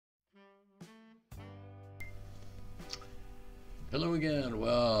Hello again.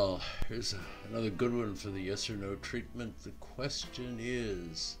 Well, here's another good one for the yes or no treatment. The question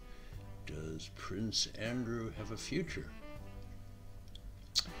is, does Prince Andrew have a future?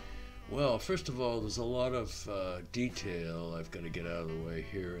 Well, first of all, there's a lot of detail I've got to get out of the way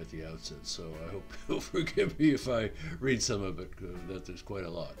here at the outset, so I hope you'll forgive me if I read some of it, that there's quite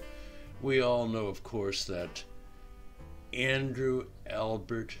a lot. We all know, of course, that Andrew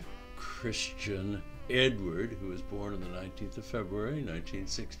Albert Christian Edward, who was born on the 19th of February,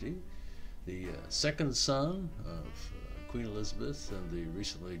 1960, the second son of Queen Elizabeth and the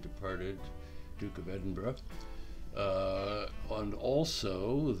recently departed Duke of Edinburgh, and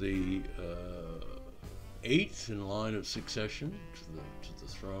also the eighth in line of succession to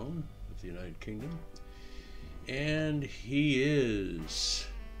the throne of the United Kingdom. And he is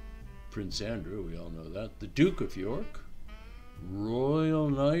Prince Andrew, we all know that, the Duke of York, Royal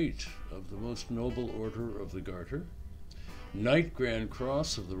Knight of the Most Noble Order of the Garter, Knight Grand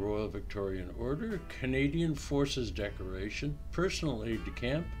Cross of the Royal Victorian Order, Canadian Forces Decoration, Personal Aide de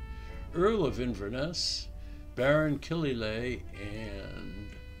Camp, Earl of Inverness, Baron Killyleagh, and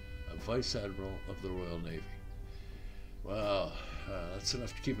a Vice Admiral of the Royal Navy. Wow, that's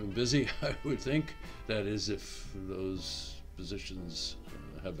enough to keep him busy, I would think. That is, if those positions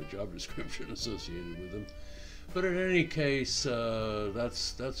have a job description associated with them. But in any case,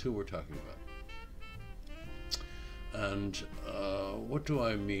 that's who we're talking about. And what do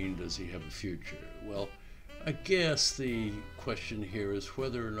I mean, does he have a future? Well, I guess the question here is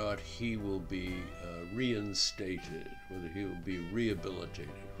whether or not he will be reinstated, whether he will be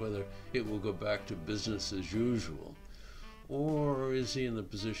rehabilitated, whether it will go back to business as usual, or is he in the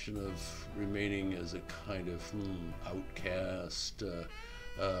position of remaining as a kind of outcast,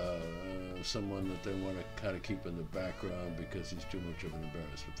 someone that they want to kind of keep in the background because he's too much of an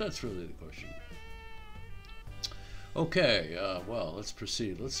embarrassment. That's really the question. Okay, well, let's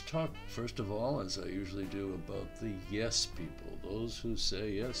proceed. Let's talk, first of all, as I usually do, about the yes people, those who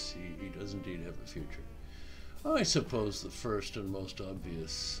say, yes, he does indeed have a future. I suppose the first and most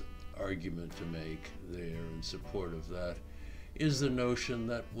obvious argument to make there in support of that is the notion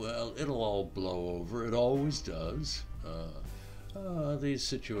that, well, it'll all blow over. It always does. These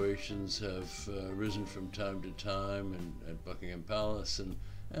situations have risen from time to time at Buckingham Palace, and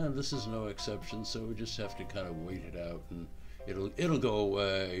this is no exception. So we just have to kind of wait it out, and it'll go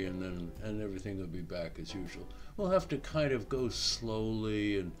away, and everything will be back as usual. We'll have to kind of go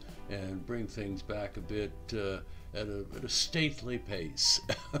slowly and bring things back a bit at a stately pace.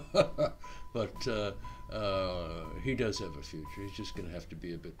 But he does have a future. He's just going to have to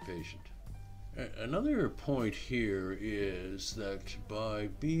be a bit patient. Another point here is that by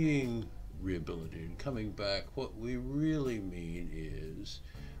being rehabilitated, coming back, what we really mean is,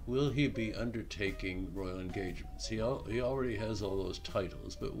 will he be undertaking royal engagements? He already has all those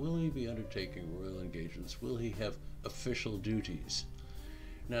titles, but will he be undertaking royal engagements? Will he have official duties?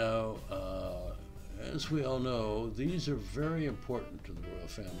 Now, as we all know, these are very important to the royal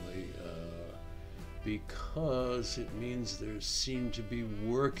family, because it means they're seen to be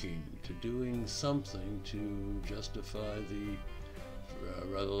working, to doing something to justify the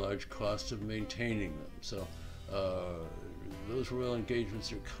rather large cost of maintaining them. So those royal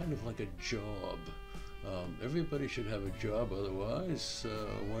engagements are kind of like a job. Everybody should have a job, otherwise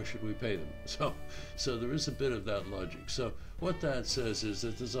why should we pay them? So there is a bit of that logic. So what that says is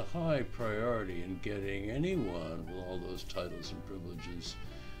that there's a high priority in getting anyone with all those titles and privileges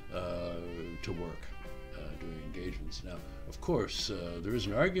to work doing engagements. Now, of course, there is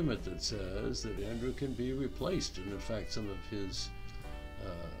an argument that says that Andrew can be replaced, and in fact some of his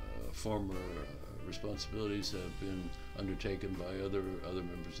former responsibilities have been undertaken by other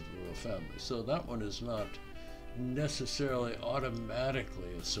members of the royal family. So that one is not necessarily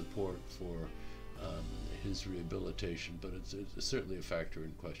automatically a support for his rehabilitation, but it's certainly a factor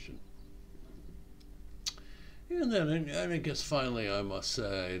in question. And then, and I guess finally I must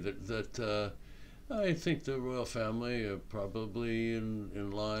say that I think the royal family, probably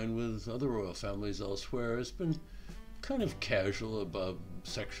in line with other royal families elsewhere, has been kind of casual about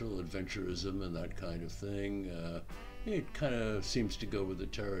sexual adventurism and that kind of thing. It kind of seems to go with the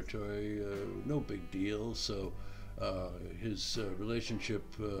territory, no big deal. So his relationship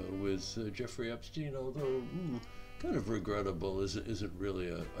with Jeffrey Epstein, although kind of regrettable, isn't really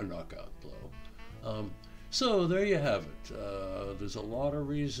a knockout blow. So there you have it. There's a lot of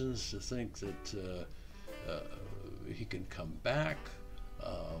reasons to think that he can come back,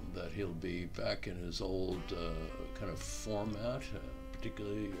 that he'll be back in his old kind of format,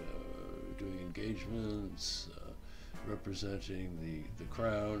 particularly doing engagements, representing the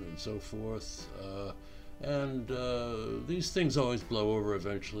crown and so forth. And these things always blow over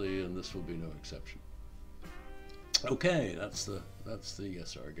eventually, and this will be no exception. Okay, that's the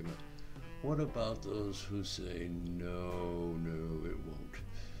yes argument. What about those who say no, it won't?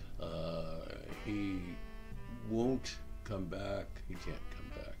 He won't come back. He can't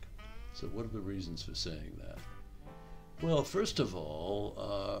come back. So what are the reasons for saying that? Well, first of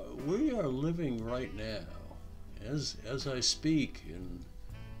all, we are living right now, as I speak in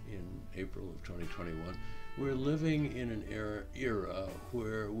April of 2021, we're living in an era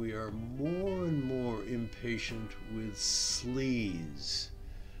where we are more and more impatient with sleaze,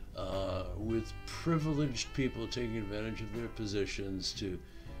 with privileged people taking advantage of their positions to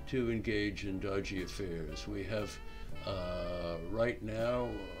engage in dodgy affairs. We have right now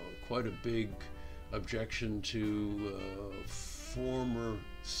quite a big objection to former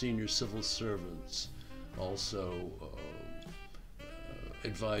senior civil servants also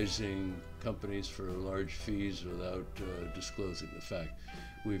advising companies for large fees without disclosing the fact.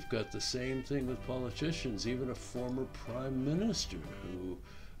 We've got the same thing with politicians, even a former prime minister who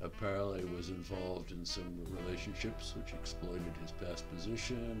apparently was involved in some relationships which exploited his past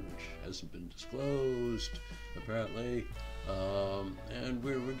position, which hasn't been disclosed, apparently. And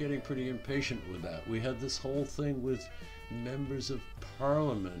we're getting pretty impatient with that. We had this whole thing with members of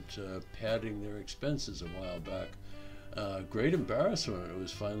parliament padding their expenses a while back. Great embarrassment. It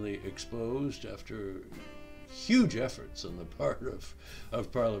was finally exposed after huge efforts on the part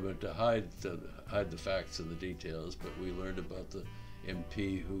of Parliament to hide the facts and the details, but we learned about the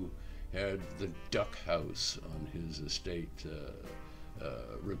MP who had the duck house on his estate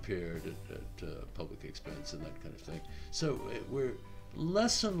repaired at public expense and that kind of thing. So we're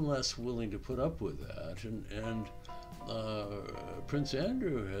less and less willing to put up with that, and Prince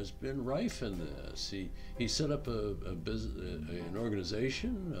Andrew has been rife in this. He set up an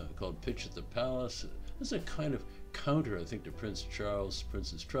organization called Pitch at the Palace as a kind of counter, I think, to Prince Charles,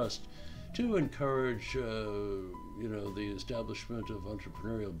 Prince's Trust, to encourage the establishment of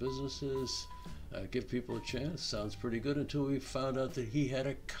entrepreneurial businesses, give people a chance. Sounds pretty good, until we found out that he had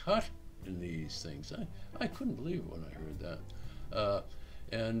a cut in these things. I couldn't believe it when I heard that.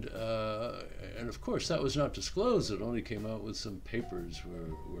 And of course that was not disclosed. It only came out with some papers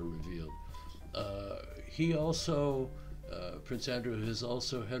were revealed. He also, Prince Andrew has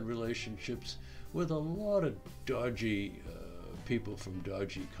also had relationships with a lot of dodgy people from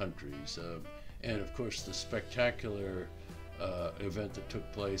dodgy countries. And of course the spectacular event that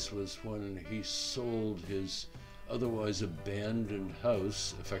took place was when he sold his otherwise abandoned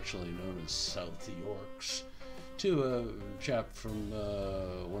house, affectionately known as South Yorks, to a chap from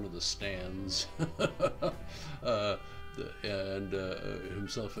one of the stands, and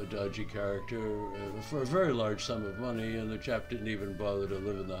himself a dodgy character, for a very large sum of money, and the chap didn't even bother to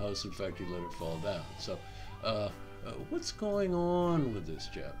live in the house. In fact, he let it fall down. So what's going on with this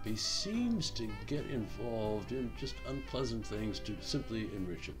chap? He seems to get involved in just unpleasant things to simply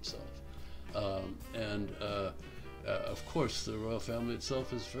enrich himself. Of course, the royal family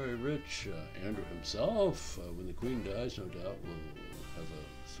itself is very rich. Andrew himself, when the Queen dies, no doubt, will have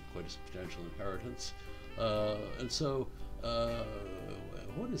quite a substantial inheritance. And so,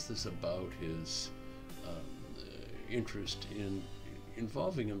 what is this about his interest in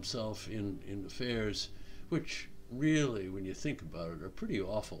involving himself in affairs which really, when you think about it, are pretty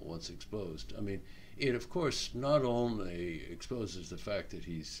awful once exposed? I mean, it of course not only exposes the fact that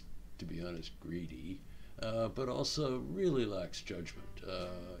he's, to be honest, greedy, but also really lacks judgment.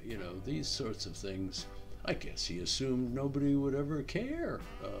 These sorts of things, I guess he assumed nobody would ever care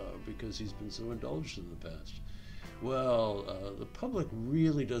because he's been so indulged in the past. Well, the public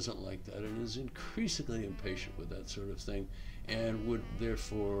really doesn't like that and is increasingly impatient with that sort of thing, and would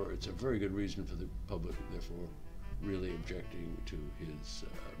therefore, it's a very good reason for the public, therefore, really objecting to his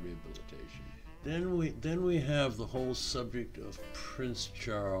rehabilitation. Then we have the whole subject of Prince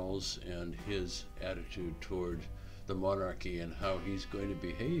Charles and his attitude toward the monarchy and how he's going to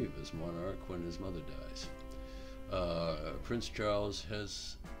behave as monarch when his mother dies. Prince Charles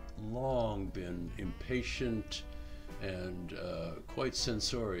has long been impatient and quite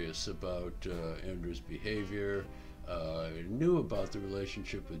censorious about Andrew's behavior. Knew about the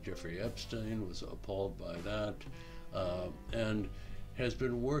relationship with Jeffrey Epstein, was appalled by that, and has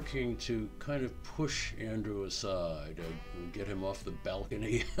been working to kind of push Andrew aside, get him off the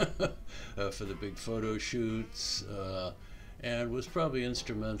balcony for the big photo shoots, and was probably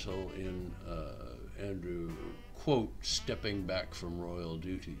instrumental in Andrew, quote, stepping back from royal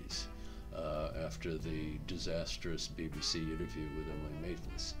duties after the disastrous BBC interview with Emily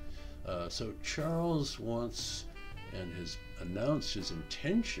Maitlis. So Charles wants, and has announced his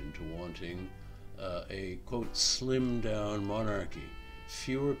intention to wanting, a, quote, slimmed down monarchy.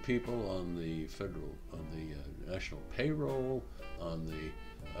 Fewer people on the national payroll, on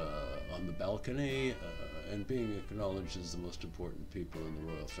the balcony, and being acknowledged as the most important people in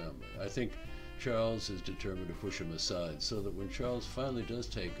the royal family. I think Charles is determined to push him aside so that when Charles finally does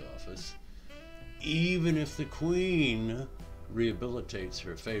take office, even if the Queen rehabilitates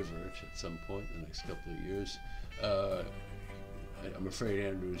her favorite at some point in the next couple of years, I'm afraid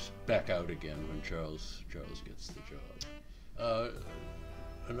Andrew's back out again when Charles gets the job.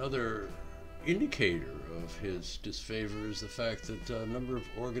 Another indicator of his disfavor is the fact that a number of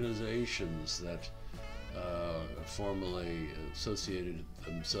organizations that formerly associated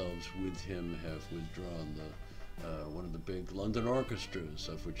themselves with him have withdrawn. One of the big London orchestras,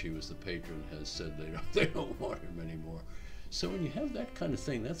 of which he was the patron, has said they don't want him anymore. So when you have that kind of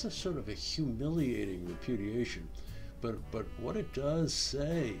thing, that's a sort of a humiliating repudiation. But what it does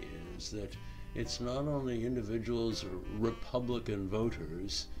say is that it's not only individuals or Republican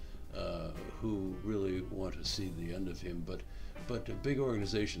voters who really want to see the end of him, but big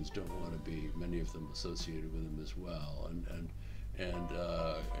organizations don't want to be, many of them, associated with him as well, and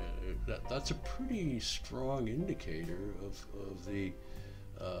that's a pretty strong indicator of the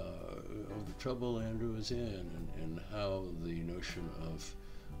trouble Andrew is in, and how the notion of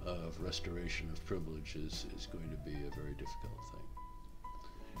restoration of privilege is going to be a very difficult thing.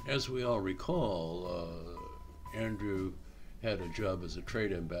 As we all recall, Andrew had a job as a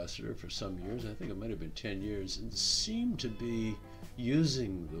trade ambassador for some years. I think it might have been 10 years, and seemed to be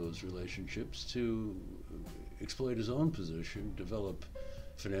using those relationships to exploit his own position, develop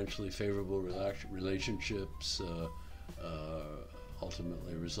financially favorable relationships,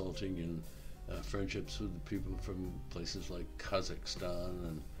 ultimately resulting in friendships with people from places like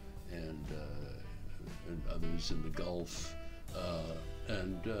Kazakhstan and others in the Gulf,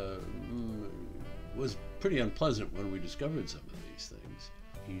 and was pretty unpleasant when we discovered some of these things.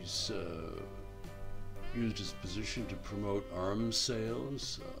 He's used his position to promote arms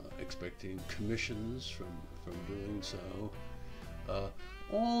sales, expecting commissions from doing so.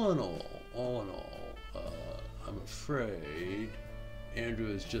 All in all, I'm afraid Andrew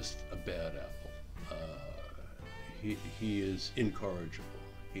is just a bad apple. He is incorrigible.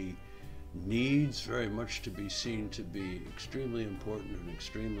 He needs very much to be seen to be extremely important and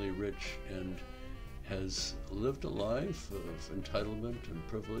extremely rich, and has lived a life of entitlement and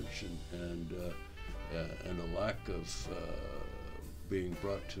privilege and a lack of being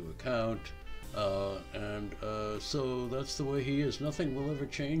brought to account, and so that's the way he is. Nothing will ever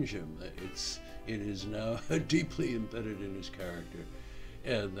change him. It is now deeply embedded in his character,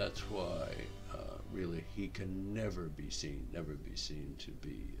 and that's why really he can never be seen to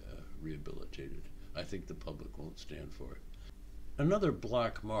be rehabilitated. I think the public won't stand for it. Another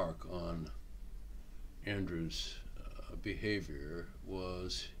black mark on Andrew's behavior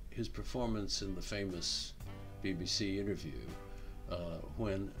was his performance in the famous BBC interview,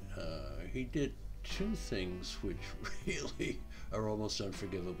 when he did two things which really are almost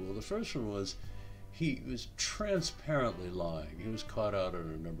unforgivable. The first one was he was transparently lying. He was caught out on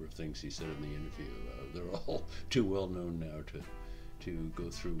a number of things he said in the interview. They're all too well known now to go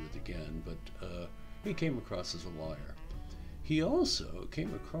through with again, but he came across as a liar. He also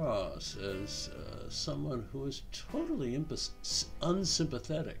came across as someone who was totally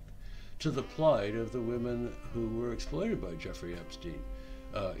unsympathetic to the plight of the women who were exploited by Jeffrey Epstein.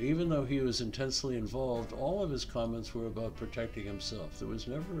 Even though he was intensely involved, all of his comments were about protecting himself. There was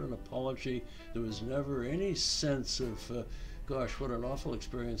never an apology. There was never any sense of, gosh, what an awful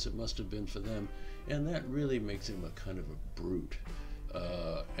experience it must have been for them. And that really makes him a kind of a brute.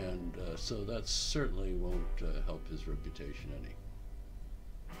 So that certainly won't help his reputation any.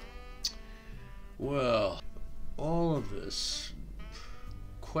 Well, all of this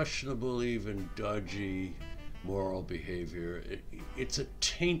questionable, even dodgy moral behavior, it's a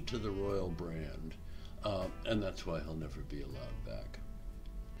taint to the royal brand, and that's why he'll never be allowed back.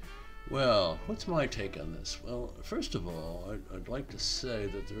 Well, what's my take on this? Well, first of all, I'd like to say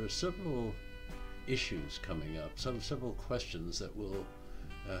that there are several issues coming up, several questions that will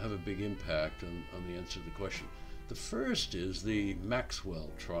have a big impact on the answer to the question. The first is the Maxwell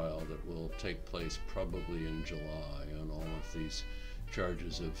trial that will take place probably in July on all of these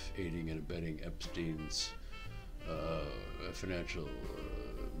charges of aiding and abetting Epstein's financial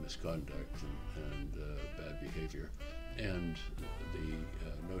misconduct and bad behavior, and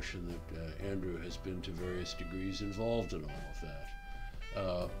the notion that Andrew has been to various degrees involved in all of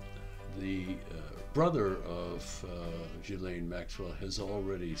that. The brother of Ghislaine Maxwell has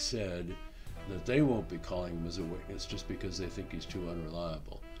already said that they won't be calling him as a witness just because they think he's too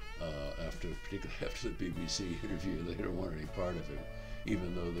unreliable particularly after the BBC interview. They don't want any part of him,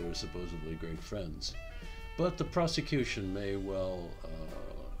 even though they're supposedly great friends. But the prosecution may well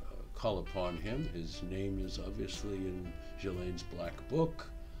call upon him. His name is obviously in Ghislaine's black book,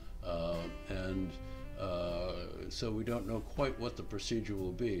 and so we don't know quite what the procedure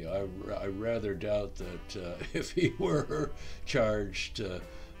will be. I rather doubt that if he were charged,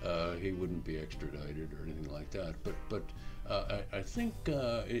 he wouldn't be extradited or anything like that. But I think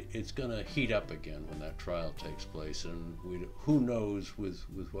it's going to heat up again when that trial takes place, and who knows with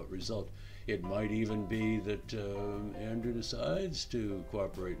what result. It might even be that Andrew decides to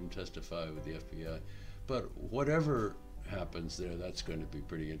cooperate and testify with the FBI. But whatever happens there, that's going to be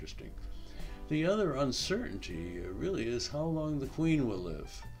pretty interesting. The other uncertainty really is how long the Queen will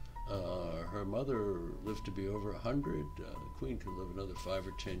live. Her mother lived to be over 100. The Queen could live another 5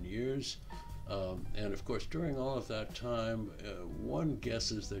 or 10 years. And of course, during all of that time, one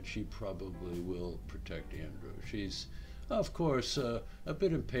guesses that she probably will protect Andrew. She's, of course, a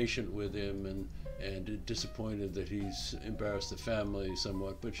bit impatient with him and disappointed that he's embarrassed the family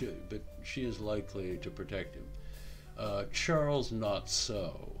somewhat, but she is likely to protect him. Charles, not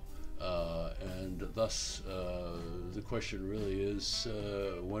so. And thus, the question really is,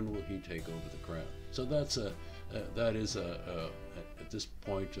 when will he take over the crown? So that is at this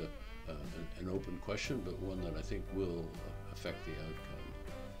point an open question, but one that I think will affect the outcome.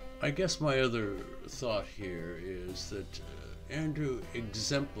 I guess my other thought here is that Andrew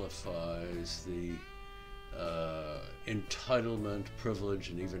exemplifies the entitlement, privilege,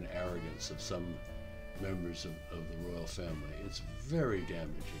 and even arrogance of some members of the royal family. It's very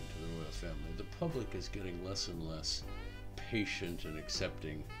damaging to the royal family. The public is getting less and less patient and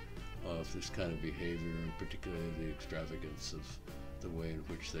accepting of this kind of behavior, and particularly the extravagance of the way in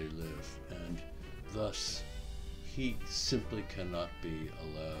which they live. And thus, he simply cannot be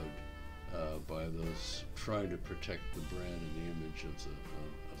allowed by those trying to protect the brand and the image of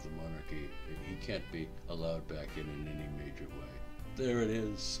the monarchy. He can't be allowed back in any major way. There it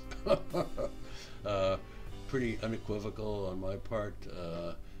is. Pretty unequivocal on my part,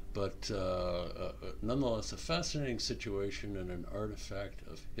 but nonetheless a fascinating situation and an artifact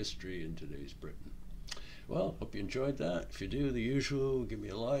of history in today's Britain. Well, hope you enjoyed that. If you do, the usual, give me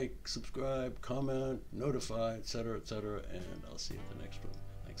a like, subscribe, comment, notify, etc., and I'll see you at the next one.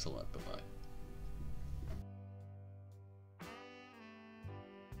 Thanks a lot. Bye-bye.